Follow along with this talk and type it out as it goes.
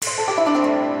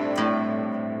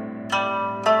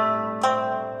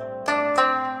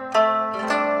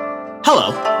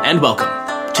and welcome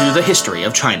to the History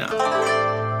of China.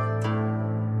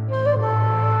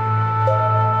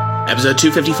 Episode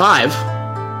 255.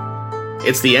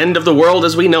 It's the end of the world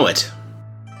as we know it.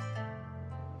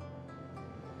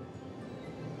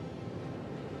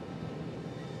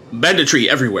 Banditry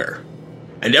everywhere,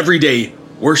 and every day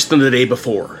worse than the day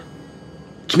before.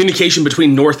 Communication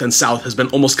between North and South has been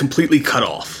almost completely cut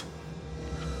off.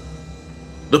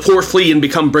 The poor flee and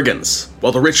become brigands,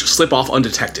 while the rich slip off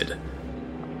undetected.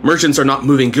 Merchants are not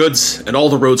moving goods, and all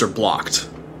the roads are blocked.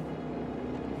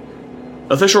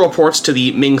 Official reports to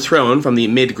the Ming throne from the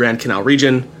mid-Grand Canal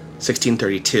region,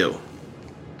 1632.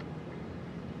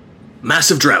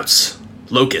 Massive droughts,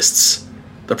 locusts,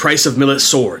 the price of millet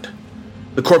soared.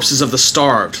 The corpses of the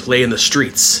starved lay in the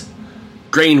streets.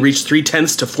 Grain reached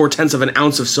 3/10 to 4/10 of an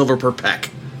ounce of silver per peck.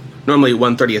 Normally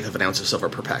 1/30 of an ounce of silver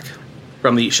per peck.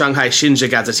 From the Shanghai Xinzhi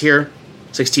Gazetteer,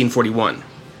 1641.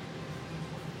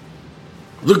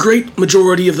 The great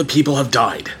majority of the people have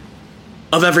died.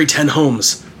 Of every 10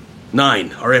 homes,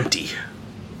 9 are empty.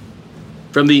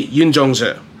 From the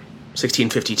Yunzhongzi,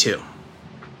 1652.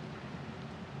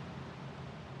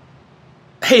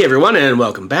 Hey everyone, and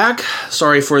welcome back.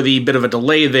 Sorry for the bit of a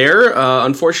delay there.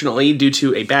 Unfortunately, due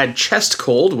to a bad chest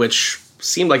cold, which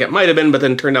seemed like it might have been, but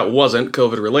then turned out wasn't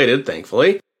COVID-related,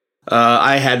 thankfully.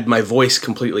 I had my voice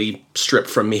completely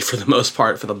stripped from me for the most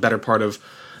part, for the better part of,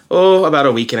 about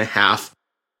a week and a half,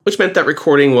 which meant that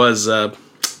recording was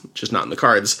just not in the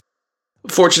cards.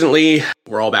 Fortunately,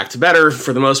 we're all back to better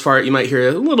for the most part. You might hear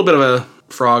a little bit of a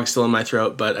frog still in my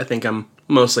throat, but I think I'm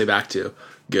mostly back to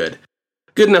good.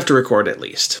 Good enough to record at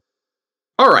least.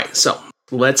 Alright, so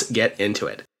let's get into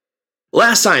it.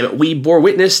 Last time, we bore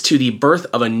witness to the birth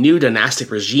of a new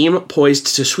dynastic regime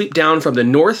poised to sweep down from the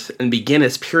north and begin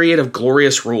its period of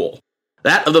glorious rule.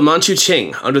 That of the Manchu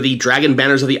Qing, under the dragon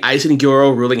banners of the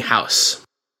Eisen-Gyoro ruling house.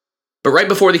 But right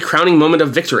before the crowning moment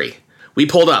of victory, we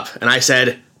pulled up and I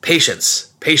said, patience,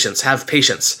 patience, have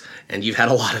patience, and you've had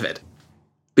a lot of it.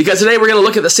 Because today we're going to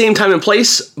look at the same time and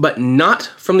place, but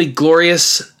not from the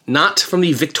glorious, not from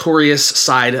the victorious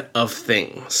side of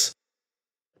things.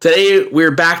 Today,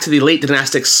 we're back to the late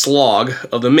dynastic slog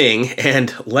of the Ming,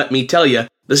 and let me tell you,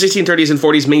 the 1630s and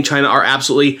 40s Ming China are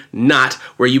absolutely not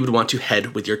where you would want to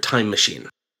head with your time machine,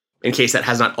 in case that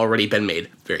has not already been made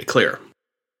very clear.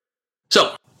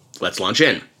 So, let's launch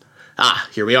in.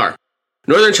 Here we are.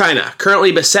 Northern China,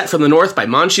 currently beset from the north by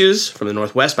Manchus, from the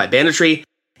northwest by banditry,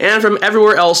 and from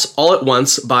everywhere else all at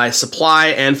once by supply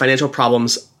and financial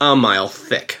problems a mile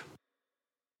thick.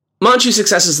 Manchu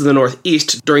successes in the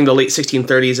northeast during the late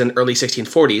 1630s and early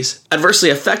 1640s adversely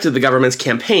affected the government's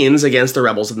campaigns against the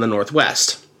rebels in the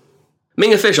northwest.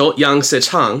 Ming official Yang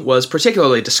Sichang was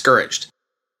particularly discouraged.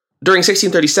 During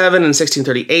 1637 and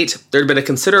 1638, there had been a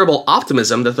considerable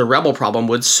optimism that the rebel problem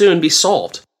would soon be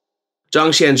solved. Zhang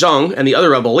Xiangzhong and the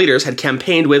other rebel leaders had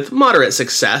campaigned with moderate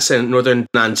success in northern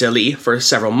Nanjili for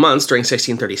several months during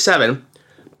 1637,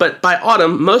 but by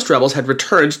autumn, most rebels had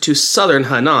returned to southern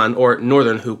Henan, or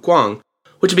northern Huguang,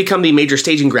 which had become the major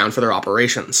staging ground for their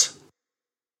operations.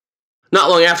 Not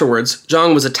long afterwards,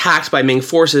 Zhang was attacked by Ming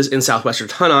forces in southwestern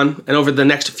Henan, and over the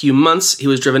next few months, he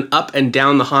was driven up and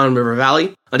down the Han River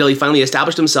Valley until he finally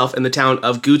established himself in the town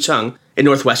of Gucheng in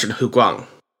northwestern Huguang.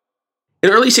 In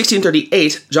early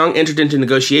 1638, Zhang entered into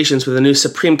negotiations with the new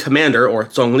supreme commander, or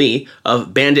Zongli,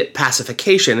 of Bandit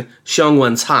Pacification, Xiong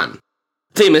Wencan.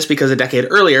 Famous because a decade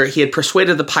earlier, he had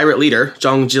persuaded the pirate leader,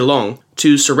 Zhang Zhilong,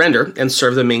 to surrender and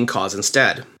serve the Ming cause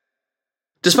instead.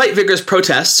 Despite vigorous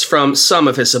protests from some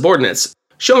of his subordinates,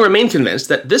 Xiong remained convinced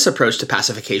that this approach to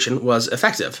pacification was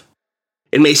effective.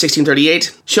 In May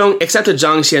 1638, Xiong accepted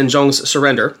Zhang Xiangzhong's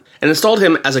surrender and installed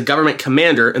him as a government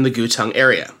commander in the Gucheng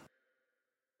area.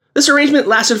 This arrangement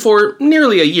lasted for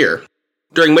nearly a year,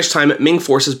 during which time Ming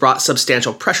forces brought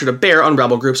substantial pressure to bear on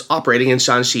rebel groups operating in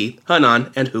Shanxi,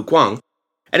 Henan, and Huguang,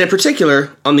 and in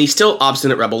particular on the still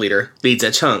obstinate rebel leader, Li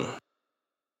Zicheng.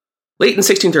 Late in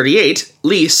 1638,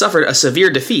 Li suffered a severe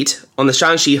defeat on the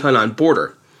Shanxi-Henan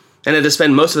border, and had to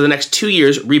spend most of the next 2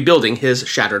 years rebuilding his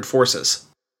shattered forces.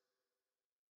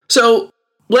 So,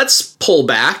 let's pull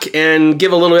back and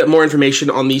give a little bit more information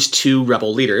on these two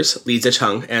rebel leaders, Li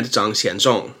Zicheng and Zhang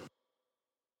Xiangzhong.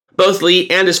 Both Li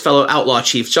and his fellow outlaw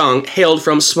chief Zhang hailed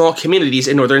from small communities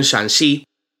in northern Shanxi,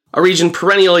 a region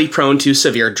perennially prone to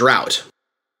severe drought.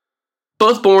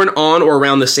 Both born on or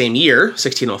around the same year,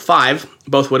 1605,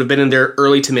 both would have been in their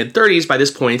early to mid-30s by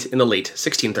this point in the late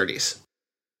 1630s.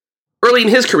 Early in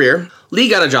his career, Li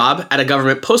got a job at a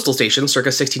government postal station circa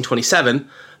 1627,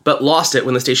 but lost it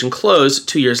when the station closed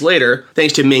 2 years later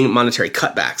thanks to Ming monetary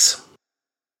cutbacks.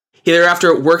 He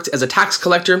thereafter worked as a tax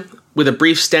collector, with a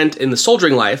brief stint in the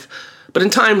soldiering life, but in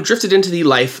time drifted into the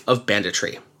life of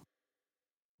banditry.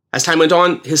 As time went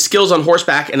on, his skills on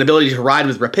horseback and ability to ride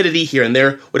with rapidity here and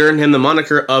there would earn him the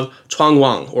moniker of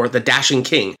Chuangwang, or the Dashing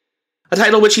King, a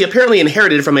title which he apparently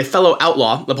inherited from a fellow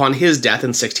outlaw upon his death in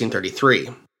 1633.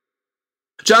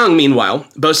 Zhang, meanwhile,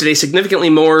 boasted a significantly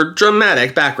more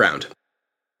dramatic background.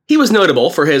 He was notable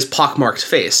for his pockmarked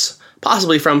face,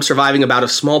 possibly from surviving a bout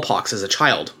of smallpox as a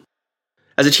child.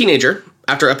 As a teenager,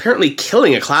 after apparently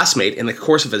killing a classmate in the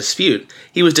course of a dispute,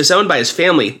 he was disowned by his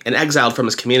family and exiled from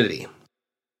his community.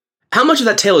 How much of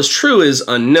that tale is true is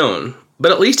unknown,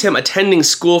 but at least him attending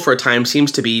school for a time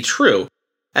seems to be true,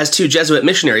 as two Jesuit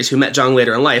missionaries who met Zhang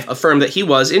later in life affirmed that he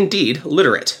was indeed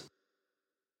literate.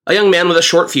 A young man with a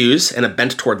short fuse and a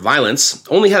bent toward violence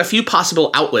only had a few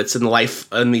possible outlets in life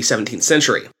in the 17th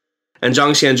century, and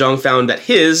Zhang Xiangzhong found that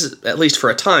his, at least for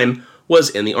a time, was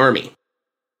in the army.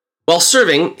 While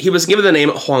serving, he was given the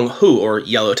name Huang Hu, or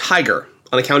Yellow Tiger,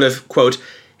 on account of, quote,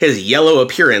 his yellow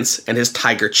appearance and his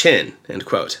tiger chin, end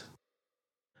quote.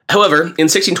 However, in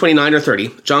 1629 or 30,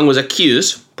 Zhang was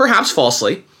accused, perhaps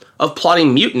falsely, of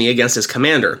plotting mutiny against his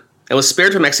commander, and was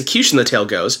spared from execution, the tale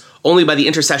goes, only by the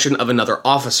intercession of another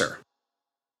officer.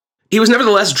 He was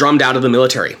nevertheless drummed out of the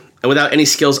military, and without any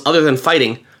skills other than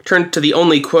fighting, turned to the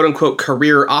only quote-unquote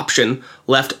career option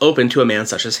left open to a man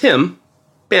such as him,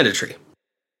 banditry.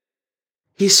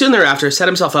 He soon thereafter set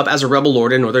himself up as a rebel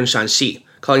lord in northern Shanxi,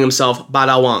 calling himself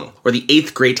Bada Wang, or the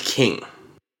Eighth Great King.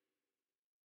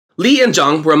 Li and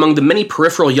Zhang were among the many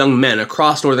peripheral young men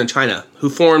across northern China who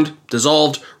formed,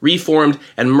 dissolved, reformed,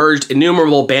 and merged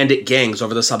innumerable bandit gangs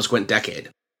over the subsequent decade.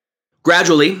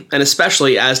 Gradually, and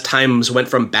especially as times went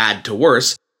from bad to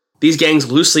worse, these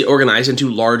gangs loosely organized into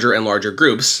larger and larger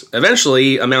groups,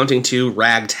 eventually amounting to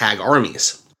ragtag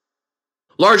armies.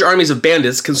 Large armies of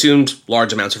bandits consumed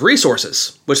large amounts of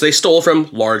resources, which they stole from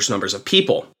large numbers of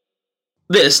people.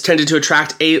 This tended to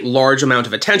attract a large amount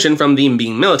of attention from the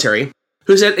Ming military,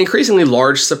 who sent increasingly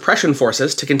large suppression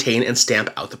forces to contain and stamp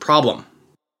out the problem.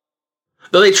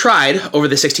 Though they tried over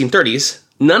the 1630s,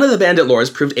 none of the bandit lords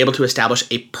proved able to establish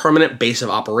a permanent base of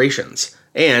operations,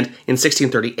 and in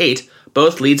 1638,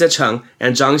 both Li Zicheng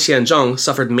and Zhang Xiangzhong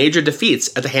suffered major defeats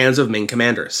at the hands of Ming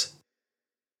commanders.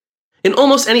 In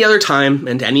almost any other time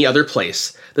and any other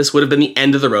place, this would have been the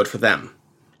end of the road for them,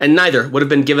 and neither would have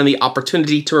been given the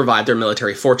opportunity to revive their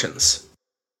military fortunes.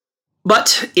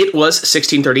 But it was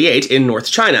 1638 in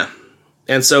North China,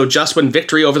 and so just when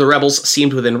victory over the rebels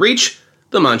seemed within reach,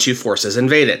 the Manchu forces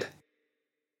invaded.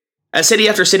 As city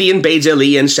after city in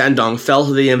Beizhi and Shandong fell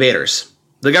to the invaders,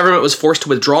 the government was forced to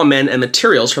withdraw men and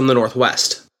materials from the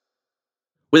northwest.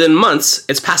 Within months,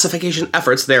 its pacification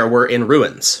efforts there were in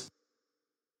ruins.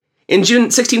 In June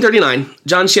 1639,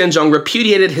 Zhang Xiangzhong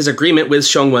repudiated his agreement with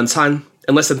Xiong Wencan,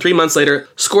 and less than 3 months later,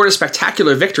 scored a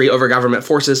spectacular victory over government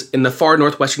forces in the far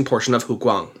northwestern portion of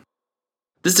Huguang.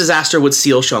 This disaster would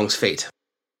seal Xiong's fate.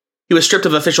 He was stripped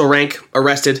of official rank,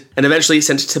 arrested, and eventually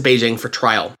sent to Beijing for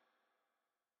trial.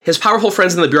 His powerful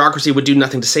friends in the bureaucracy would do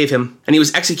nothing to save him, and he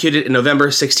was executed in November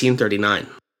 1639.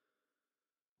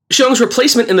 Xiong's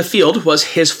replacement in the field was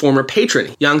his former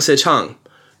patron, Yang Sichang,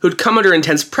 who'd come under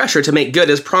intense pressure to make good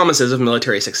his promises of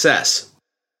military success.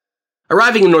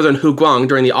 Arriving in northern Huguang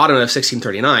during the autumn of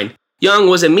 1639, Yang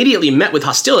was immediately met with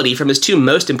hostility from his two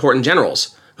most important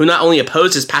generals, who not only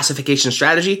opposed his pacification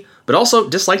strategy, but also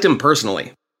disliked him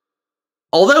personally.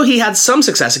 Although he had some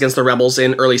success against the rebels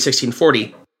in early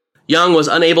 1640, Yang was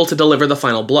unable to deliver the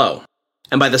final blow,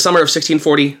 and by the summer of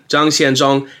 1640, Zhang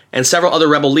Xiangzhong and several other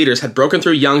rebel leaders had broken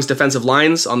through Yang's defensive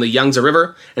lines on the Yangtze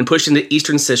River and pushed into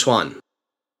eastern Sichuan.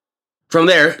 From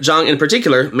there, Zhang in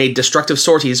particular made destructive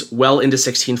sorties well into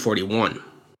 1641.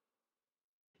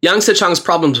 Yang Sichang's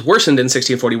problems worsened in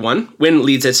 1641 when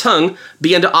Li Zicheng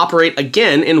began to operate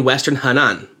again in western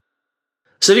Henan.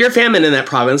 Severe famine in that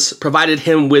province provided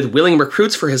him with willing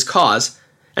recruits for his cause,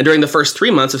 and during the first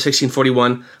 3 months of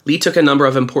 1641, Li took a number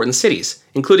of important cities,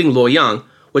 including Luoyang,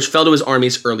 which fell to his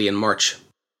armies early in March.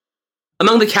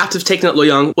 Among the captives taken at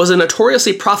Luoyang was a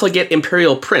notoriously profligate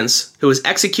imperial prince who was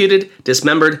executed,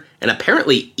 dismembered, and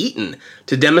apparently eaten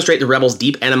to demonstrate the rebels'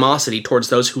 deep animosity towards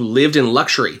those who lived in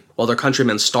luxury while their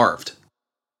countrymen starved.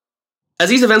 As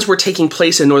these events were taking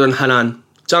place in northern Henan,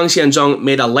 Zhang Xiangzhong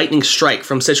made a lightning strike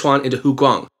from Sichuan into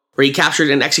Huguang, where he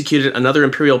captured and executed another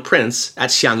imperial prince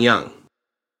at Xiangyang.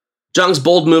 Zhang's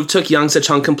bold move took Yang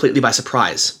Sichang completely by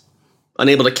surprise.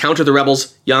 Unable to counter the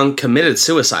rebels, Yang committed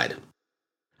suicide.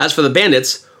 As for the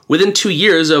bandits, within 2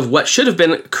 years of what should have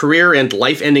been career and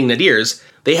life-ending nadirs,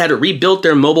 they had rebuilt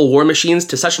their mobile war machines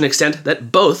to such an extent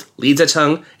that both Li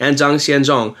Zicheng and Zhang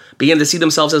Xiangzhong began to see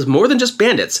themselves as more than just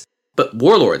bandits, but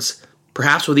warlords,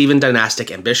 perhaps with even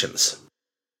dynastic ambitions.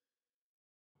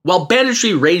 While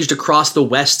banditry raged across the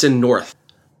west and north,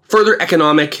 further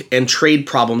economic and trade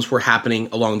problems were happening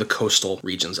along the coastal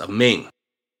regions of Ming.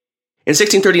 In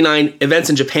 1639, events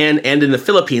in Japan and in the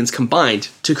Philippines combined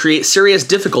to create serious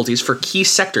difficulties for key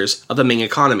sectors of the Ming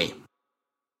economy.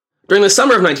 During the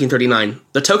summer of 1939,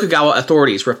 the Tokugawa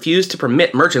authorities refused to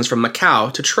permit merchants from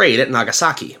Macau to trade at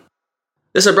Nagasaki.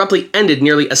 This abruptly ended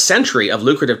nearly a century of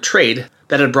lucrative trade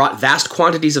that had brought vast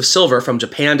quantities of silver from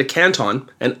Japan to Canton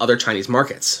and other Chinese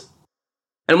markets.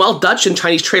 And while Dutch and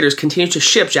Chinese traders continued to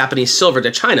ship Japanese silver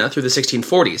to China through the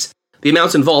 1640s, the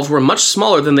amounts involved were much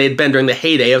smaller than they had been during the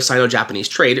heyday of Sino-Japanese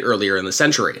trade earlier in the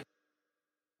century.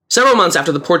 Several months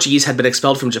after the Portuguese had been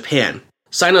expelled from Japan,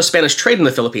 Sino-Spanish trade in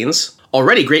the Philippines,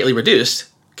 already greatly reduced,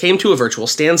 came to a virtual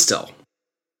standstill.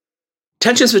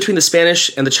 Tensions between the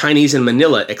Spanish and the Chinese in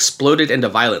Manila exploded into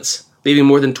violence, leaving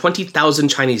more than 20,000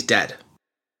 Chinese dead.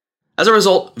 As a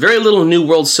result, very little New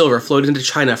World silver flowed into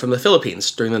China from the Philippines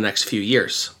during the next few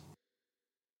years.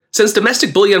 Since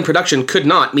domestic bullion production could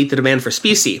not meet the demand for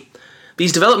specie,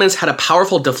 these developments had a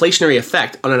powerful deflationary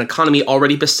effect on an economy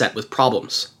already beset with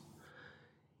problems.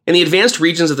 In the advanced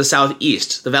regions of the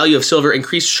southeast, the value of silver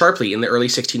increased sharply in the early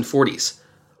 1640s,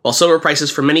 while silver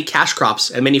prices for many cash crops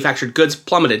and manufactured goods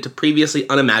plummeted to previously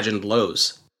unimagined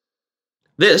lows.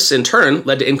 This, in turn,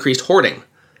 led to increased hoarding.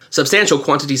 Substantial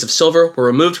quantities of silver were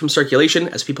removed from circulation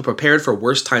as people prepared for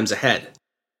worse times ahead.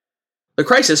 The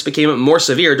crisis became more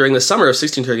severe during the summer of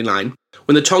 1639,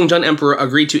 when the Chongzhen Emperor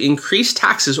agreed to increase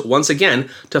taxes once again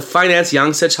to finance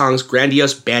Yang Sichang's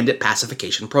grandiose Bandit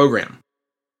Pacification program.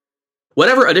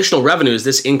 Whatever additional revenues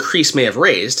this increase may have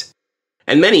raised,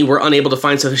 and many were unable to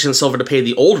find sufficient silver to pay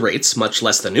the old rates, much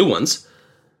less the new ones,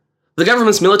 the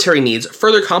government's military needs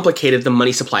further complicated the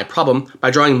money supply problem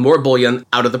by drawing more bullion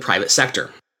out of the private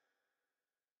sector.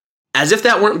 As if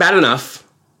that weren't bad enough,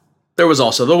 there was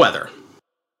also the weather.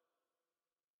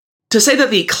 To say that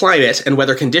the climate and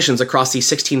weather conditions across the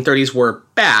 1630s were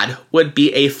bad would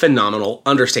be a phenomenal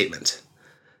understatement.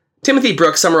 Timothy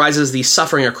Brook summarizes the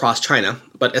suffering across China,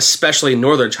 but especially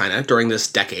northern China during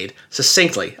this decade,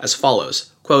 succinctly as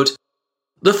follows, quote,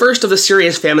 "The first of the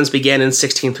serious famines began in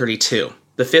 1632,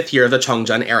 the 5th year of the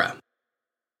Chongzhen era.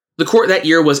 The court that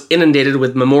year was inundated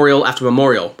with memorial after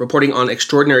memorial, reporting on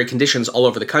extraordinary conditions all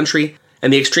over the country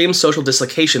and the extreme social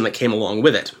dislocation that came along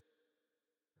with it.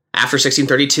 After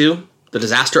 1632, the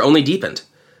disaster only deepened.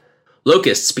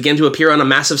 Locusts began to appear on a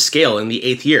massive scale in the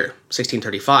 8th year,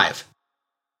 1635.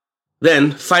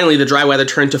 Then, finally, the dry weather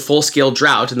turned to full-scale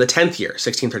drought in the 10th year,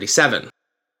 1637.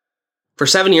 For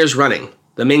 7 years running,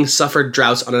 the Ming suffered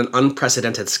droughts on an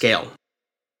unprecedented scale.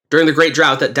 During the Great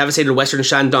Drought that devastated western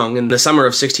Shandong in the summer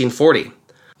of 1640,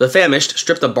 the famished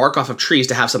stripped the bark off of trees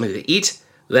to have something to eat,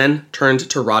 then turned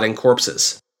to rotting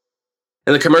corpses.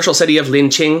 In the commercial city of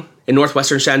Linqing, in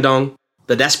northwestern Shandong,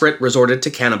 the desperate resorted to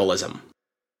cannibalism.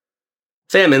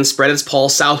 Famine spread its pall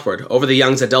southward over the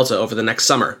Yangtze Delta over the next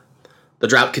summer. The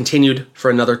drought continued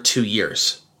for another 2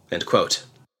 years." End quote.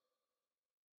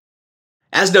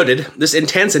 As noted, this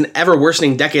intense and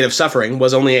ever-worsening decade of suffering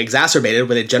was only exacerbated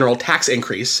with a general tax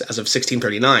increase as of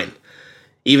 1639,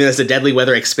 even as the deadly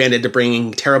weather expanded to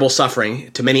bringing terrible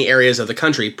suffering to many areas of the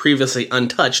country previously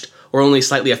untouched or only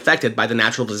slightly affected by the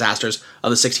natural disasters of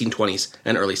the 1620s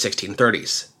and early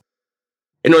 1630s.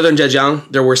 In northern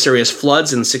Zhejiang, there were serious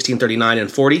floods in 1639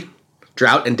 and 40,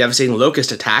 drought and devastating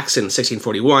locust attacks in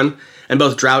 1641, and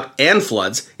both drought and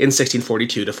floods in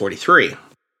 1642 to 43.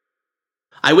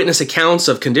 Eyewitness accounts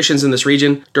of conditions in this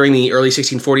region during the early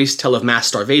 1640s tell of mass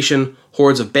starvation,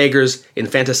 hordes of beggars,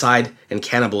 infanticide, and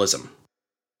cannibalism.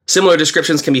 Similar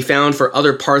descriptions can be found for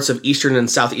other parts of eastern and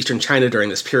southeastern China during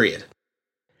this period.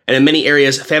 And in many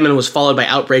areas, famine was followed by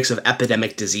outbreaks of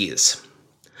epidemic disease.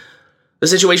 The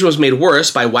situation was made worse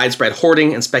by widespread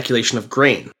hoarding and speculation of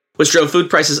grain, which drove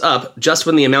food prices up just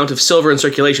when the amount of silver in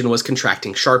circulation was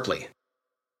contracting sharply.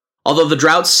 Although the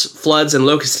droughts, floods, and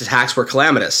locust attacks were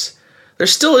calamitous, there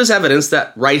still is evidence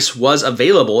that rice was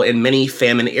available in many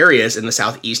famine areas in the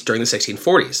southeast during the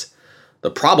 1640s. The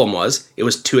problem was, it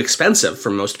was too expensive for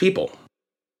most people.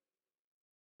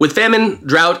 With famine,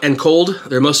 drought, and cold,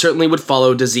 there most certainly would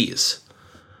follow disease.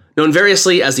 Known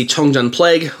variously as the Chongzhen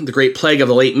Plague, the Great Plague of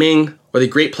the Late Ming, or the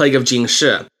Great Plague of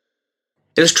Jingshi.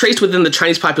 It is traced within the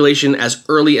Chinese population as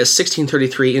early as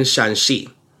 1633 in Shanxi,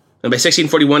 and by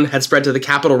 1641 had spread to the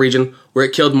capital region where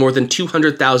it killed more than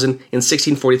 200,000 in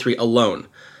 1643 alone,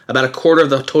 about a quarter of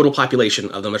the total population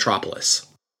of the metropolis.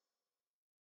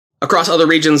 Across other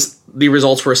regions, the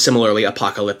results were similarly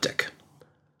apocalyptic.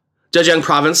 Zhejiang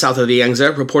province, south of the Yangtze,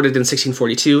 reported in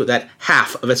 1642 that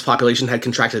half of its population had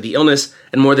contracted the illness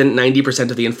and more than 90%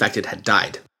 of the infected had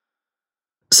died.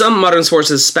 Some modern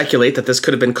sources speculate that this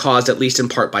could have been caused at least in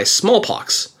part by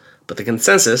smallpox, but the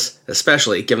consensus,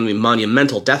 especially given the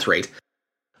monumental death rate,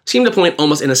 seemed to point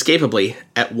almost inescapably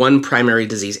at one primary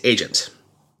disease agent.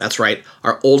 That's right,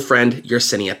 our old friend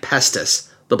Yersinia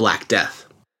pestis, the Black Death.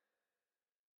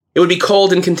 It would be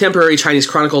called in contemporary Chinese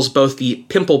chronicles both the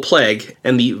pimple plague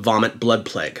and the vomit blood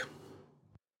plague.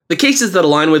 The cases that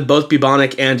align with both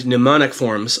bubonic and pneumonic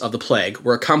forms of the plague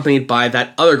were accompanied by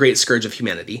that other great scourge of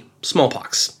humanity,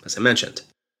 smallpox, as I mentioned.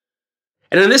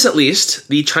 And in this at least,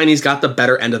 the Chinese got the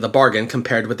better end of the bargain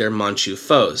compared with their Manchu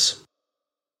foes.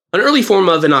 An early form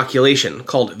of inoculation,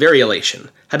 called variolation,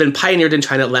 had been pioneered in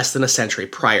China less than a century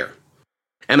prior.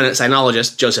 Eminent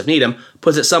sinologist Joseph Needham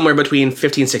puts it somewhere between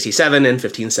 1567 and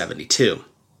 1572,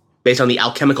 based on the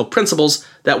alchemical principles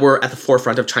that were at the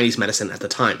forefront of Chinese medicine at the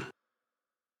time.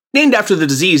 Named after the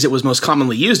disease it was most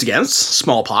commonly used against,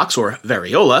 smallpox or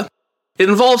variola, it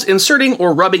involves inserting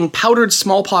or rubbing powdered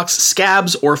smallpox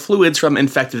scabs or fluids from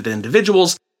infected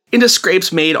individuals into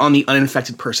scrapes made on the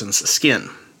uninfected person's skin.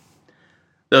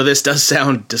 Though this does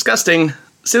sound disgusting,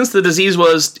 since the disease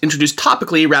was introduced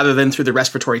topically rather than through the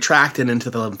respiratory tract and into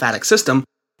the lymphatic system,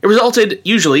 it resulted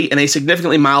usually in a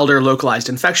significantly milder localized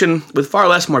infection with far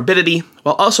less morbidity,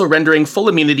 while also rendering full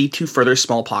immunity to further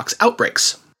smallpox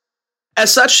outbreaks.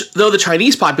 As such, though the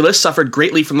Chinese populace suffered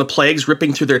greatly from the plagues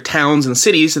ripping through their towns and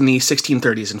cities in the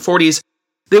 1630s and 40s,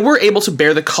 they were able to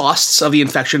bear the costs of the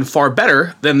infection far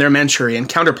better than their Manchurian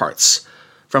counterparts.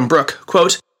 From Brook,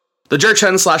 quote, "The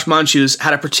Jurchen/Manchus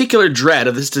had a particular dread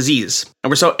of this disease, and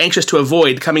were so anxious to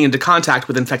avoid coming into contact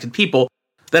with infected people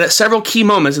that at several key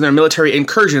moments in their military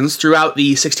incursions throughout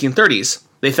the 1630s,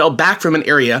 they fell back from an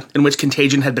area in which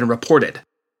contagion had been reported.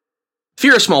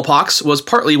 Fear of smallpox was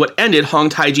partly what ended Hong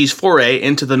Taiji's foray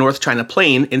into the North China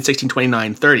Plain in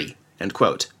 1629-30, end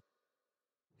quote.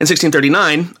 In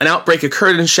 1639, an outbreak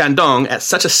occurred in Shandong at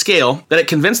such a scale that it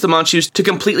convinced the Manchus to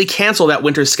completely cancel that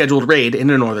winter's scheduled raid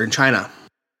into northern China.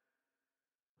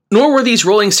 Nor were these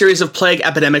rolling series of plague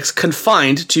epidemics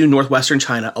confined to northwestern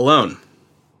China alone.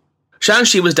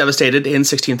 Shanxi was devastated in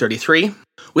 1633,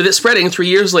 with it spreading 3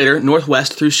 years later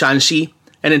northwest through Shanxi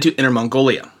and into Inner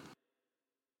Mongolia.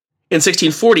 In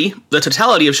 1640, the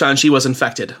totality of Shanxi was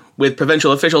infected, with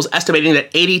provincial officials estimating that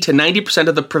 80 to 90%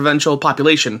 of the provincial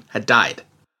population had died.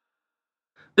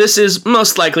 This is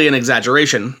most likely an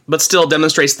exaggeration, but still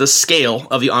demonstrates the scale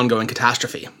of the ongoing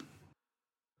catastrophe.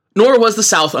 Nor was the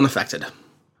south unaffected.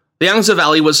 The Yangtze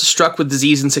Valley was struck with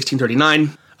disease in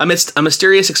 1639 amidst a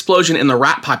mysterious explosion in the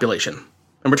rat population,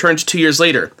 and returned 2 years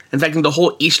later, infecting the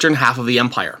whole eastern half of the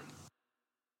empire.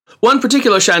 One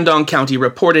particular Shandong county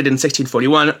reported in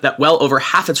 1641 that well over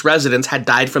half its residents had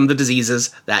died from the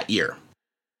diseases that year.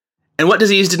 And what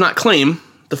disease did not claim,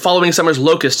 the following summer's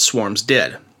locust swarms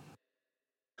did.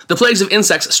 The plagues of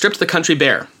insects stripped the country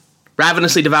bare,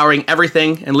 ravenously devouring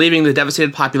everything and leaving the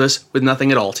devastated populace with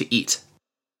nothing at all to eat.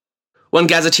 One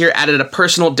gazetteer added a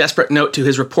personal, desperate note to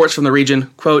his reports from the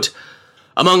region, quote,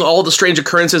 "Among all the strange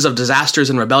occurrences of disasters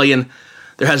and rebellion,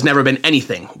 there has never been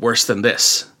anything worse than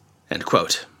this," end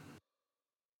quote.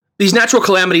 These natural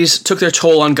calamities took their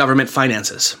toll on government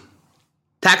finances.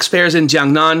 Taxpayers in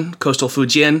Jiangnan, coastal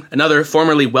Fujian, and other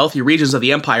formerly wealthy regions of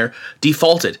the empire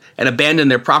defaulted and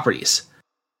abandoned their properties.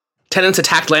 Tenants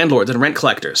attacked landlords and rent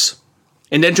collectors.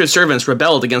 Indentured servants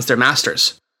rebelled against their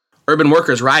masters. Urban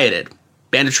workers rioted.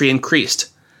 Banditry increased.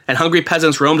 And hungry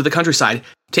peasants roamed the countryside,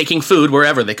 taking food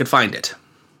wherever they could find it.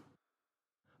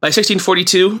 By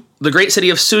 1642, the great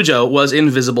city of Suzhou was in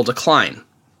visible decline,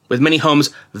 with many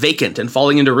homes vacant and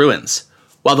falling into ruins,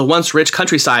 while the once rich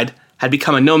countryside had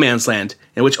become a no-man's land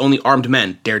in which only armed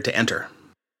men dared to enter.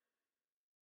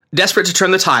 Desperate to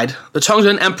turn the tide, the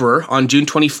Chongzhen Emperor, on June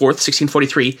 24,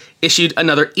 1643, issued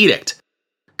another edict,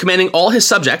 commanding all his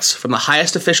subjects, from the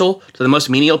highest official to the most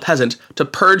menial peasant, to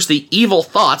purge the evil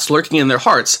thoughts lurking in their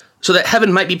hearts, so that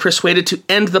heaven might be persuaded to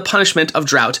end the punishment of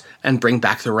drought and bring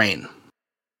back the rain.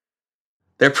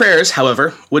 Their prayers,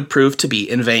 however, would prove to be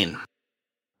in vain.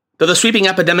 Though the sweeping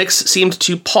epidemics seemed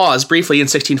to pause briefly in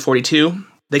 1642,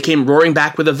 they came roaring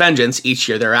back with a vengeance each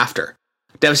year thereafter,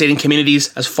 devastating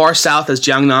communities as far south as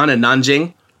Jiangnan and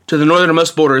Nanjing to the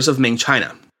northernmost borders of Ming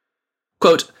China.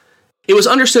 Quote, "It was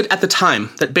understood at the time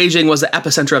that Beijing was the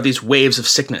epicenter of these waves of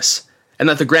sickness, and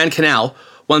that the Grand Canal,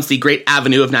 once the great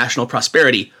avenue of national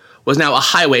prosperity, was now a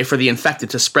highway for the infected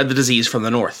to spread the disease from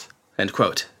the north." End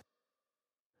quote.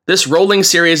 This rolling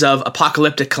series of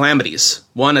apocalyptic calamities,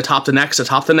 one atop the next,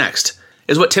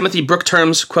 is what Timothy Brook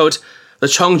terms, quote, "the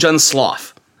Chongzhen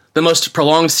Slough, the most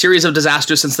prolonged series of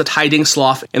disasters since the Taiding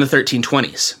Slough in the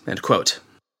 1320s, end quote.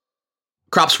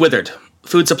 Crops withered,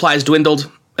 food supplies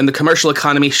dwindled, and the commercial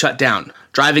economy shut down,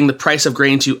 driving the price of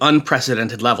grain to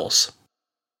unprecedented levels.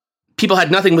 People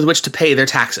had nothing with which to pay their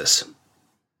taxes.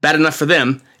 Bad enough for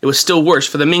them, it was still worse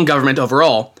for the Ming government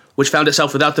overall, which found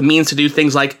itself without the means to do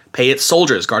things like pay its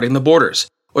soldiers guarding the borders,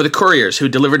 or the couriers who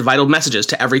delivered vital messages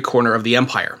to every corner of the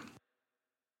empire.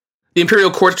 The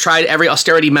imperial court tried every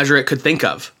austerity measure it could think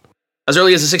of. As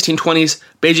early as the 1620s,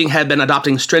 Beijing had been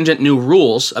adopting stringent new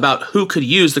rules about who could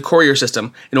use the courier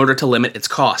system in order to limit its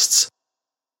costs.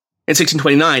 In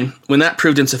 1629, when that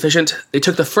proved insufficient, they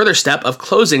took the further step of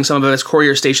closing some of its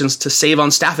courier stations to save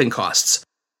on staffing costs.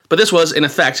 But this was, in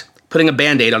effect, putting a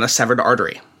band-aid on a severed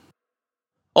artery.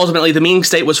 Ultimately, the Ming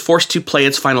state was forced to play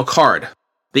its final card,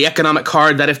 the economic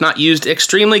card that, if not used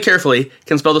extremely carefully,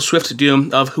 can spell the swift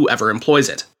doom of whoever employs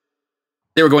it.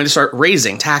 They were going to start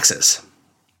raising taxes.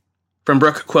 From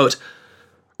Brook, quote,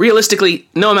 "Realistically,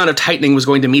 no amount of tightening was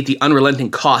going to meet the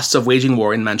unrelenting costs of waging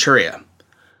war in Manchuria.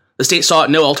 The state saw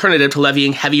no alternative to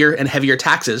levying heavier and heavier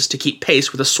taxes to keep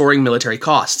pace with the soaring military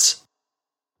costs.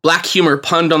 Black humor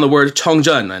punned on the word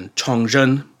Chongzhen and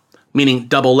Chongzhen, meaning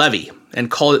double levy, and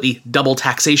called it the double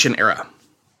taxation era.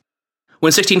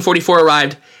 When 1644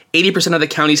 arrived, 80% of the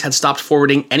counties had stopped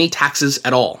forwarding any taxes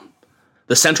at all.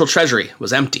 The central treasury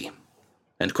was empty."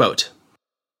 End quote.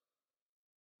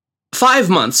 5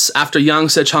 months after Yang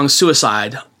Sichang's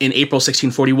suicide in April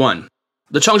 1641,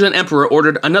 the Chongzhen Emperor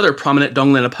ordered another prominent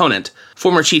Donglin opponent,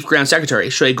 former Chief Grand Secretary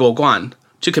Shui Guoguan,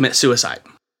 to commit suicide.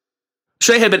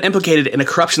 Shui had been implicated in a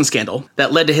corruption scandal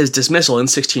that led to his dismissal in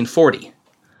 1640.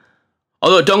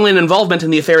 Although Donglin involvement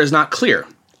in the affair is not clear,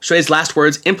 Shui's last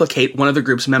words implicate one of the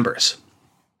group's members.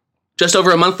 Just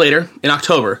over a month later, in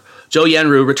October, Zhou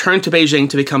Yanru returned to Beijing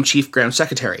to become Chief Grand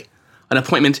Secretary, an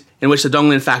appointment in which the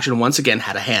Donglin faction once again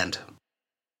had a hand.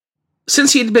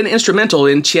 Since he had been instrumental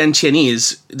in Qian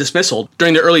Qianyi's dismissal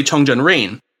during the early Chongzhen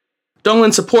reign,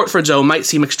 Donglin's support for Zhou might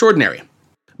seem extraordinary.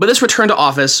 But this return to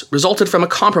office resulted from a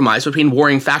compromise between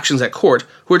warring factions at court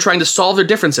who were trying to solve their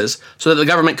differences so that the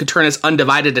government could turn its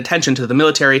undivided attention to the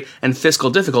military and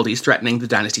fiscal difficulties threatening the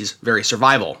dynasty's very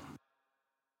survival.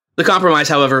 The compromise,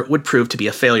 however, would prove to be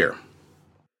a failure.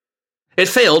 It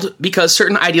failed because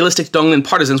certain idealistic Donglin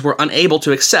partisans were unable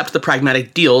to accept the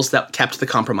pragmatic deals that kept the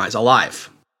compromise alive.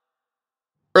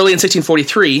 Early in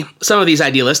 1643, some of these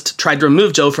idealists tried to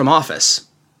remove Zhou from office,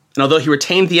 and although he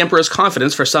retained the emperor's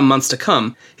confidence for some months to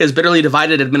come, his bitterly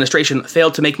divided administration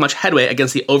failed to make much headway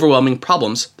against the overwhelming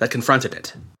problems that confronted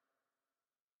it.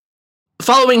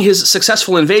 Following his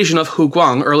successful invasion of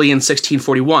Huguang early in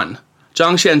 1641,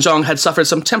 Zhang Xiangzhong had suffered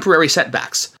some temporary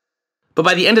setbacks, but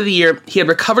by the end of the year, he had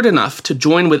recovered enough to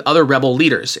join with other rebel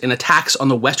leaders in attacks on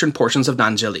the western portions of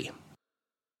Nanjili.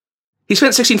 He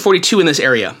spent 1642 in this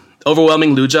area,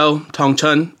 overwhelming Luzhou,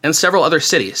 Tongchun, and several other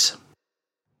cities.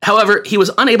 However, he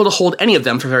was unable to hold any of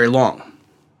them for very long.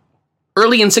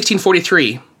 Early in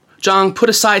 1643, Zhang put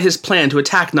aside his plan to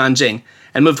attack Nanjing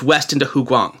and moved west into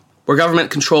Huguang, where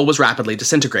government control was rapidly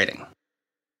disintegrating.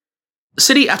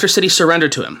 City after city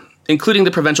surrendered to him, including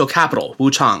the provincial capital,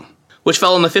 Wuchang, which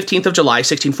fell on the 15th of July,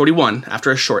 1641,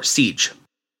 after a short siege.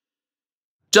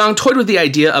 Zhang toyed with the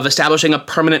idea of establishing a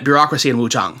permanent bureaucracy in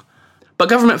Wuchang, but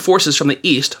government forces from the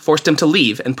east forced him to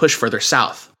leave and push further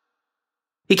south.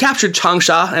 He captured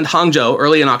Changsha and Hangzhou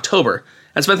early in October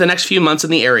and spent the next few months in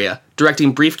the area,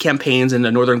 directing brief campaigns into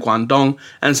northern Guangdong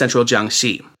and central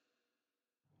Jiangxi.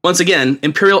 Once again,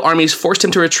 imperial armies forced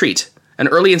him to retreat, and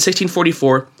early in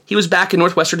 1644, he was back in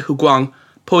northwestern Huguang,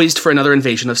 poised for another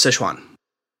invasion of Sichuan.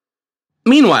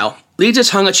 Meanwhile, Li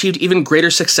Zicheng achieved even greater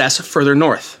success further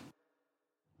north.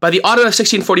 By the autumn of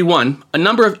 1641, a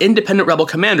number of independent rebel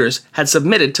commanders had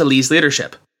submitted to Li's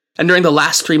leadership, and during the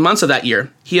last 3 months of that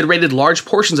year, he had raided large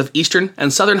portions of eastern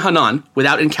and southern Henan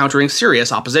without encountering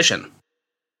serious opposition.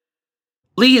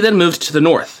 Li then moved to the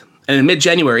north, and in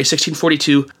mid-January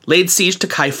 1642 laid siege to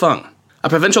Kaifeng, a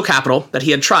provincial capital that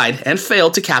he had tried and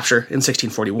failed to capture in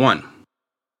 1641.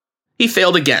 He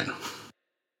failed again.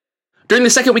 During the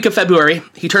second week of February,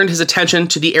 he turned his attention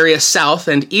to the area south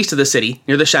and east of the city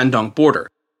near the Shandong border,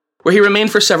 where he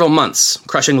remained for several months,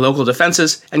 crushing local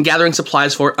defenses and gathering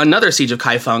supplies for another siege of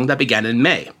Kaifeng that began in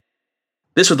May.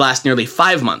 This would last nearly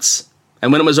 5 months,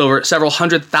 and when it was over, several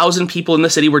 100,000 people in the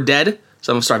city were dead,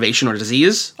 some of starvation or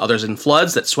disease, others in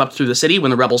floods that swept through the city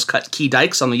when the rebels cut key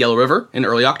dikes on the Yellow River in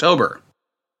early October.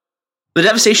 The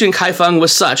devastation in Kaifeng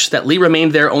was such that Li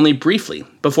remained there only briefly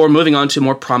before moving on to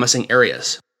more promising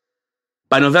areas.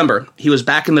 By November, he was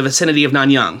back in the vicinity of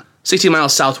Nanyang, 60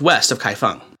 miles southwest of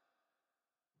Kaifeng.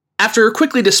 After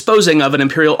quickly disposing of an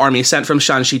imperial army sent from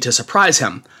Shanxi to surprise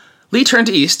him, Li turned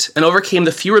east and overcame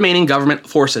the few remaining government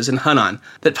forces in Henan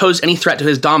that posed any threat to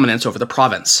his dominance over the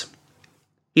province.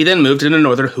 He then moved into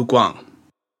northern Huguang.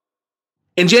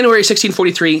 In January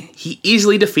 1643, he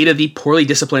easily defeated the poorly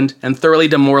disciplined and thoroughly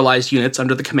demoralized units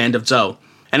under the command of Zhou,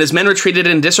 and his men retreated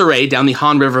in disarray down the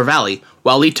Han River Valley,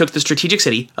 while Li took the strategic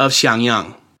city of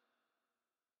Xiangyang.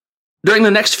 During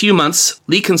the next few months,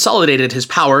 Li consolidated his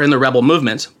power in the rebel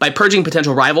movement by purging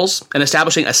potential rivals and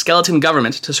establishing a skeleton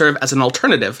government to serve as an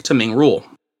alternative to Ming rule.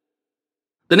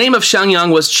 The name of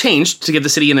Xiangyang was changed to give the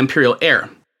city an imperial air.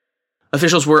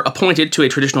 Officials were appointed to a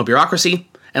traditional bureaucracy,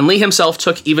 and Li himself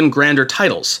took even grander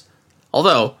titles,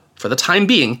 although, for the time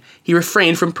being, he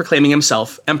refrained from proclaiming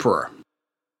himself emperor.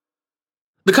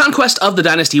 The conquest of the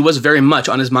dynasty was very much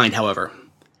on his mind, however,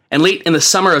 and late in the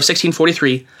summer of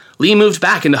 1643, Li moved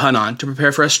back into Henan to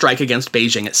prepare for a strike against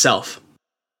Beijing itself.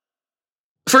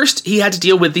 First, he had to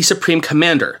deal with the supreme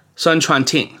commander, Sun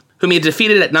Chuanting, whom he had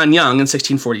defeated at Nanyang in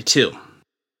 1642.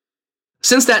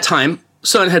 Since that time,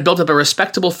 Sun had built up a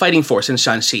respectable fighting force in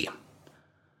Shanxi.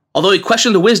 Although he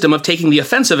questioned the wisdom of taking the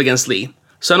offensive against Li,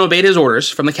 Sun obeyed his orders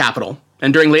from the capital,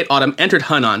 and during late autumn entered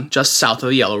Henan just south of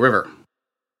the Yellow River.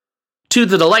 To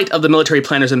the delight of the military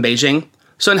planners in Beijing,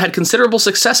 Sun had considerable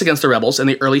success against the rebels in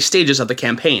the early stages of the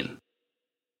campaign.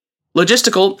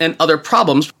 Logistical and other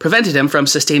problems prevented him from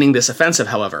sustaining this offensive,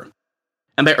 however,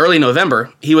 and by early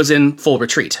November, he was in full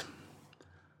retreat.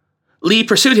 Li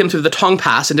pursued him through the Tong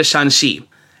Pass into Shanxi,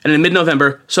 and in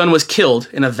mid-November, Sun was killed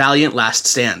in a valiant last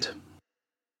stand.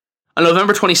 On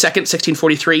November 22,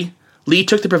 1643, Li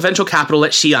took the provincial capital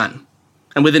at Xi'an,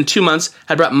 and within 2 months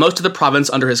had brought most of the province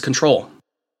under his control.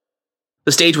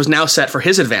 The stage was now set for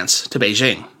his advance to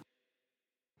Beijing.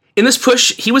 In this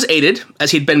push, he was aided,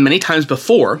 as he'd been many times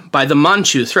before, by the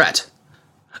Manchu threat.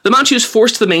 The Manchus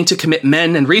forced the Ming to commit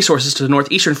men and resources to the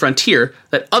northeastern frontier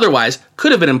that otherwise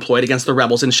could have been employed against the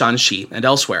rebels in Shanxi and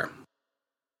elsewhere.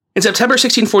 In September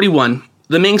 1641,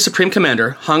 the Ming supreme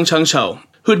commander, Han Chengshou,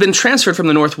 who had been transferred from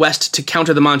the northwest to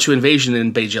counter the Manchu invasion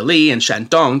in Beijing and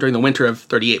Shandong during the winter of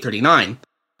 38-39,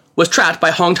 was trapped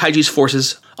by Hong Taiji's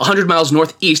forces 100 miles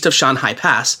northeast of Shanhai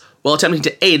Pass while attempting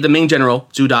to aid the Ming general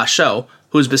Zhu Dashou,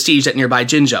 who was besieged at nearby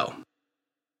Jinzhou.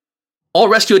 All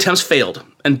rescue attempts failed,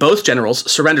 and both generals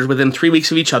surrendered within 3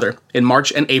 weeks of each other in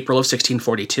March and April of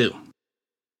 1642.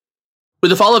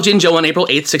 With the fall of Jinzhou on April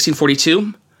 8,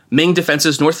 1642, Ming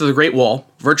defenses north of the Great Wall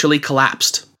virtually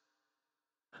collapsed.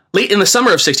 Late in the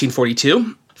summer of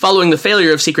 1642, following the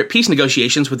failure of secret peace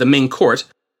negotiations with the Ming court,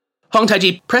 Hong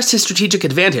Taiji pressed his strategic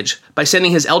advantage by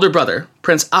sending his elder brother,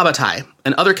 Prince Abatai,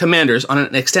 and other commanders on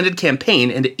an extended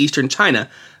campaign into eastern China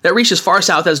that reached as far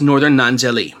south as northern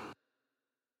Nanjili.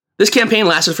 This campaign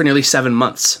lasted for nearly 7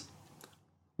 months.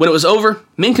 When it was over,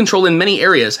 Ming control in many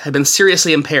areas had been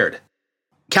seriously impaired.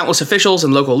 Countless officials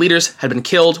and local leaders had been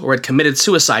killed or had committed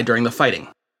suicide during the fighting.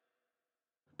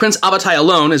 Prince Abatai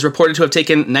alone is reported to have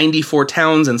taken 94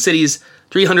 towns and cities,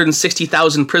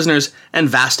 360,000 prisoners, and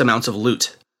vast amounts of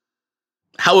loot.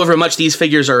 However much these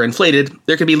figures are inflated,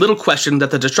 there can be little question that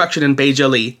the destruction in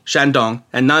Beijing, Shandong,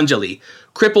 and Nanjili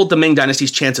crippled the Ming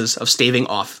Dynasty's chances of staving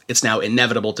off its now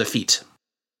inevitable defeat.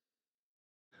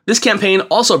 This campaign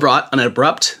also brought an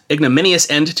abrupt, ignominious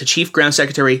end to Chief Grand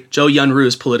Secretary Zhou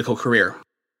Yunru's political career.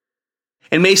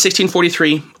 In May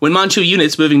 1643, when Manchu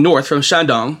units moving north from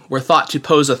Shandong were thought to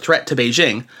pose a threat to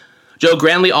Beijing, Zhou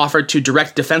grandly offered to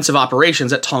direct defensive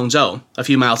operations at Tongzhou, a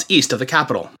few miles east of the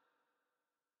capital.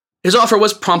 His offer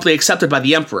was promptly accepted by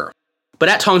the emperor, but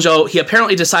at Tongzhou he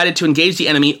apparently decided to engage the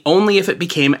enemy only if it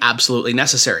became absolutely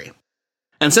necessary.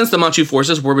 And since the Manchu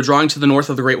forces were withdrawing to the north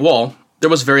of the Great Wall, there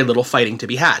was very little fighting to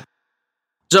be had.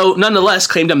 Zhou nonetheless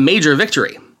claimed a major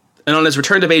victory, and on his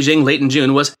return to Beijing late in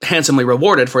June was handsomely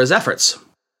rewarded for his efforts.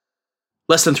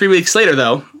 Less than 3 weeks later,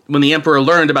 though, when the emperor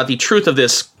learned about the truth of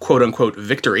this quote-unquote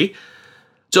victory,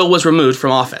 Zhou was removed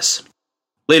from office.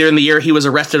 Later in the year, he was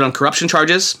arrested on corruption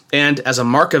charges, and, as a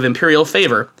mark of imperial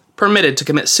favor, permitted to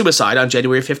commit suicide on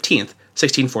January 15,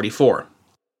 1644.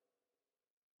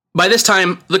 By this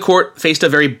time, the court faced a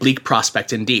very bleak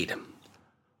prospect indeed.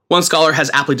 One scholar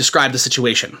has aptly described the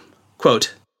situation.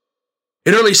 Quote,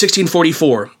 "In early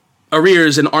 1644,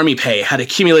 arrears in army pay had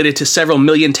accumulated to several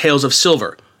million taels of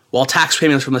silver, while tax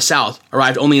payments from the south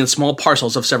arrived only in small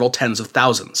parcels of several tens of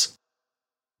thousands.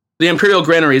 The imperial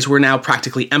granaries were now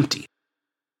practically empty.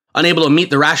 Unable to meet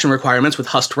the ration requirements with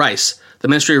husked rice, the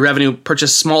Ministry of Revenue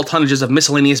purchased small tonnages of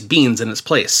miscellaneous beans in its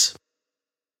place.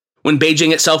 When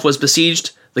Beijing itself was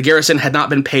besieged, the garrison had not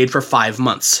been paid for 5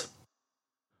 months.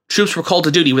 Troops were called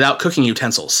to duty without cooking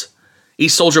utensils.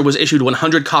 Each soldier was issued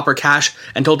 100 copper cash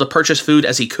and told to purchase food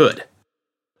as he could.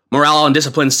 Morale and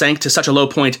discipline sank to such a low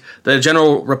point that a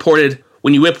general reported,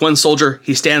 'When you whip one soldier,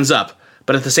 he stands up,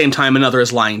 but at the same time another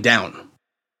is lying down.'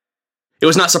 It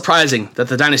was not surprising that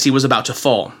the dynasty was about to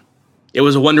fall. It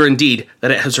was a wonder indeed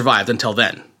that it had survived until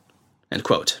then." End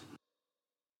quote.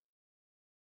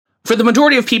 For the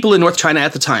majority of people in North China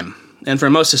at the time, and for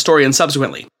most historians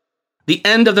subsequently, the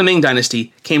end of the Ming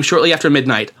Dynasty came shortly after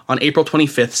midnight on April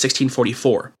 25th,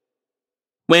 1644,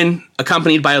 when,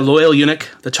 accompanied by a loyal eunuch,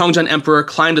 the Chongzhen Emperor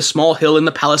climbed a small hill in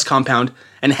the palace compound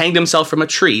and hanged himself from a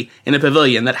tree in a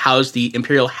pavilion that housed the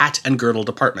imperial hat and girdle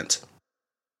department.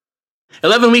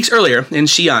 11 weeks earlier, in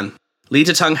Xi'an, Li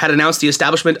Zicheng had announced the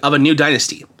establishment of a new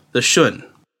dynasty, the Shun.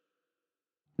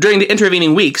 During the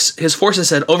intervening weeks, his forces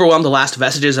had overwhelmed the last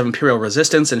vestiges of imperial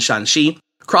resistance in Shanxi,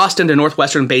 crossed into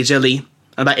northwestern Beijing,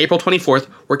 and by April 24th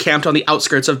were camped on the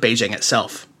outskirts of Beijing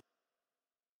itself.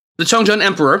 The Chongzhen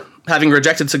Emperor, having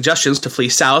rejected suggestions to flee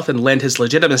south and lend his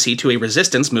legitimacy to a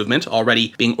resistance movement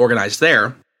already being organized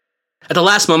there, at the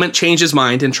last moment changed his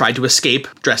mind and tried to escape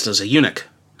dressed as a eunuch.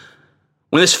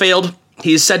 When this failed,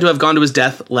 he is said to have gone to his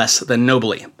death less than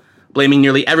nobly, blaming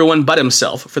nearly everyone but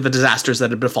himself for the disasters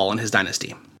that had befallen his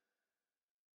dynasty.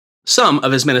 Some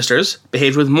of his ministers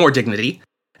behaved with more dignity,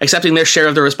 accepting their share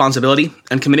of the responsibility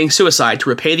and committing suicide to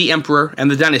repay the emperor and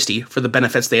the dynasty for the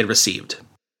benefits they had received.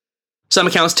 Some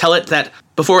accounts tell it that,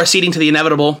 before acceding to the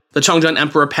inevitable, the Chongzhen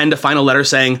Emperor penned a final letter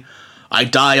saying, "I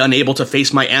die unable to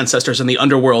face my ancestors in the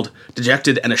underworld,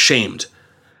 dejected and ashamed.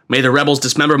 May the rebels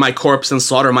dismember my corpse and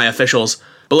slaughter my officials,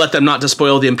 but let them not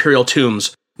despoil the imperial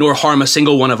tombs, nor harm a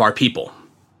single one of our people."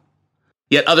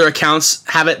 Yet other accounts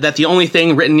have it that the only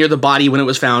thing written near the body when it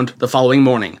was found the following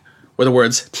morning were the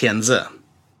words Tianzi,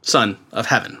 Son of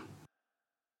Heaven.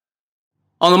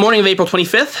 On the morning of April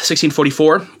 25th,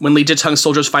 1644, when Li Zicheng's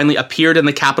soldiers finally appeared in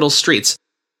the capital's streets,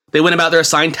 they went about their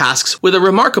assigned tasks with a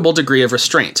remarkable degree of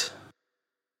restraint.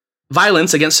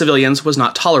 Violence against civilians was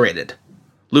not tolerated.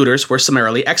 Looters were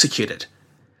summarily executed.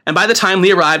 And by the time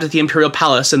Li arrived at the imperial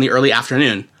palace in the early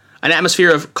afternoon, an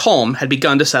atmosphere of calm had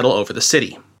begun to settle over the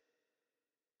city.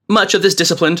 Much of this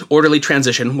disciplined, orderly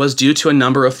transition was due to a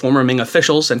number of former Ming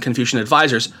officials and Confucian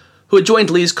advisors who had joined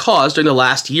Li's cause during the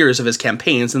last years of his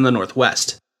campaigns in the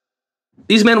northwest.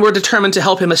 These men were determined to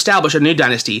help him establish a new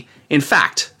dynasty, in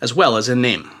fact, as well as in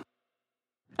name.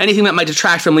 Anything that might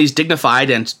detract from Li's dignified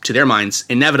and, to their minds,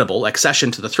 inevitable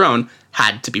accession to the throne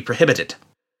had to be prohibited.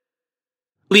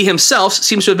 Li himself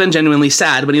seems to have been genuinely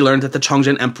sad when he learned that the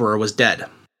Chongzhen Emperor was dead.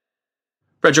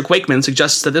 Frederick Wakeman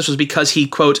suggests that this was because he,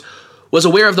 quote, was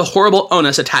aware of the horrible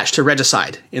onus attached to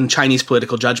regicide in Chinese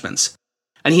political judgments,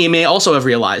 and he may also have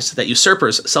realized that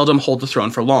usurpers seldom hold the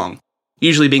throne for long,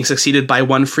 usually being succeeded by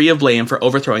one free of blame for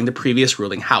overthrowing the previous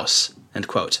ruling house. End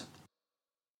quote.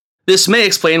 This may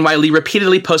explain why Li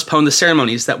repeatedly postponed the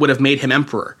ceremonies that would have made him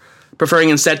emperor, preferring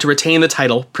instead to retain the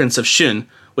title Prince of Shun,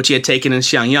 which he had taken in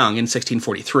Xiangyang in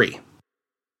 1643.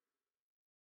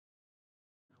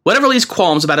 Whatever Li's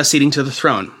qualms about acceding to the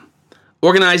throne,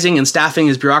 organizing and staffing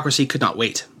his bureaucracy could not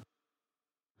wait.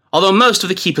 Although most of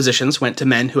the key positions went to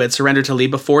men who had surrendered to Li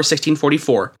before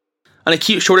 1644, an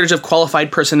acute shortage of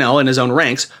qualified personnel in his own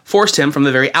ranks forced him from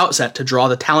the very outset to draw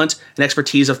the talent and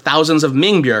expertise of thousands of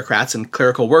Ming bureaucrats and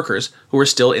clerical workers who were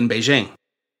still in Beijing.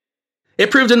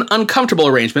 It proved an uncomfortable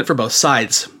arrangement for both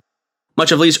sides.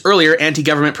 Much of Li's earlier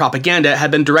anti-government propaganda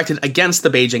had been directed against the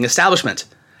Beijing establishment,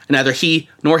 and neither he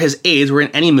nor his aides were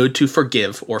in any mood to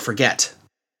forgive or forget.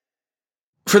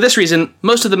 For this reason,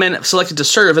 most of the men selected to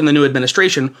serve in the new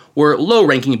administration were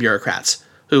low-ranking bureaucrats,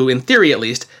 who, in theory at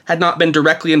least, had not been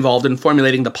directly involved in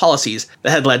formulating the policies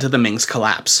that had led to the Ming's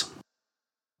collapse.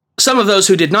 Some of those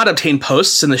who did not obtain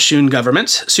posts in the Shun government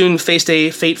soon faced a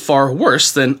fate far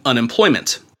worse than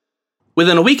unemployment.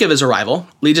 Within a week of his arrival,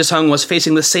 Li Zicheng was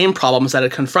facing the same problems that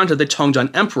had confronted the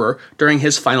Chongzhen Emperor during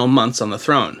his final months on the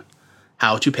throne: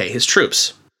 how to pay his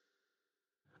troops.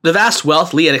 The vast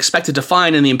wealth Li had expected to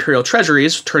find in the imperial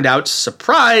treasuries turned out,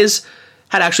 surprise,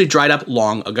 had actually dried up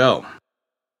long ago.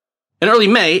 In early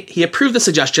May, he approved the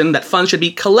suggestion that funds should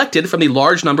be collected from the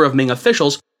large number of Ming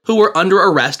officials who were under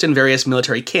arrest in various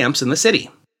military camps in the city.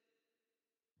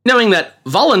 Knowing that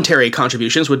voluntary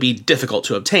contributions would be difficult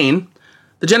to obtain,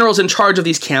 the generals in charge of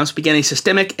these camps began a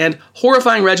systemic and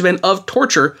horrifying regimen of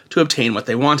torture to obtain what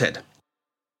they wanted.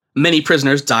 Many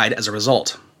prisoners died as a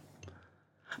result.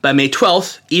 By May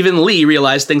 12th, even Li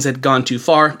realized things had gone too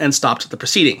far and stopped the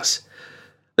proceedings.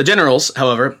 The generals,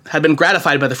 however, had been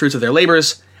gratified by the fruits of their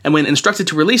labors, and when instructed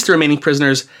to release the remaining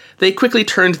prisoners, they quickly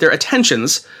turned their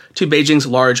attentions to Beijing's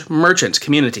large merchant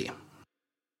community.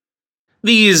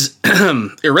 These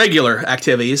irregular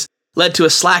activities led to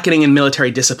a slackening in military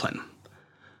discipline.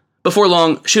 Before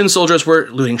long, Shun soldiers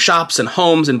were looting shops and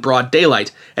homes in broad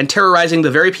daylight and terrorizing the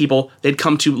very people they'd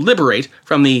come to liberate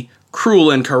from the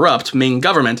cruel and corrupt Ming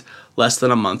government less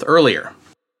than a month earlier.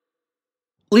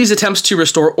 Li's attempts to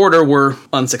restore order were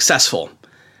unsuccessful,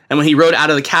 and when he rode out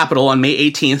of the capital on May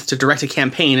 18th to direct a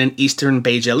campaign in eastern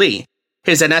Beijing,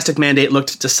 his dynastic mandate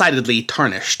looked decidedly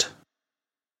tarnished.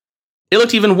 It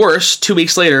looked even worse 2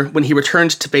 weeks later when he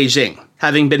returned to Beijing,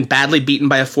 having been badly beaten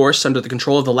by a force under the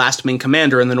control of the last Ming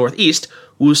commander in the northeast,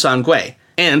 Wu Sangui,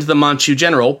 and the Manchu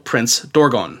general, Prince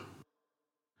Dorgon.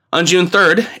 On June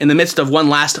 3rd, in the midst of one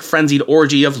last frenzied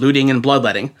orgy of looting and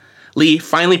bloodletting, Li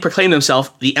finally proclaimed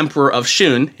himself the Emperor of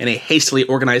Shun in a hastily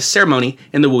organized ceremony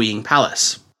in the Wuying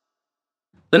Palace.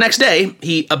 The next day,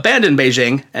 he abandoned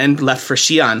Beijing and left for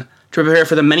Xi'an to prepare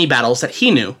for the many battles that he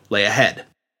knew lay ahead.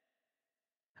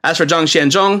 As for Zhang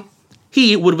Xiangzhong,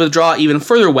 he would withdraw even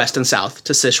further west and south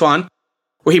to Sichuan,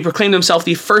 where he proclaimed himself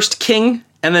the first king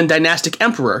and then dynastic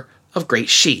emperor of Great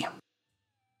Xi.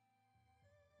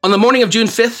 On the morning of June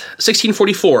 5th,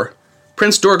 1644,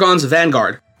 Prince Dorgon's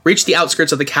vanguard reached the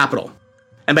outskirts of the capital,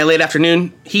 and by late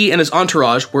afternoon, he and his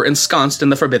entourage were ensconced in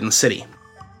the Forbidden City.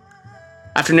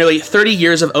 After nearly 30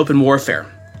 years of open warfare,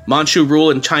 Manchu rule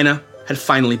in China had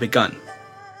finally begun.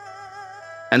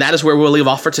 And that is where we'll leave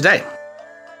off for today.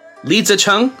 Li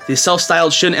Zicheng, the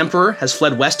self-styled Shun emperor, has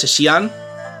fled west to Xi'an.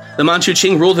 The Manchu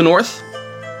Qing rule the north.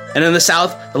 And in the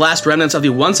south, the last remnants of the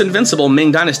once invincible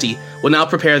Ming Dynasty will now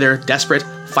prepare their desperate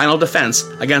final defense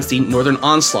against the northern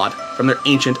onslaught from their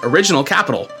ancient original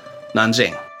capital,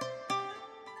 Nanjing.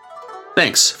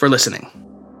 Thanks for listening.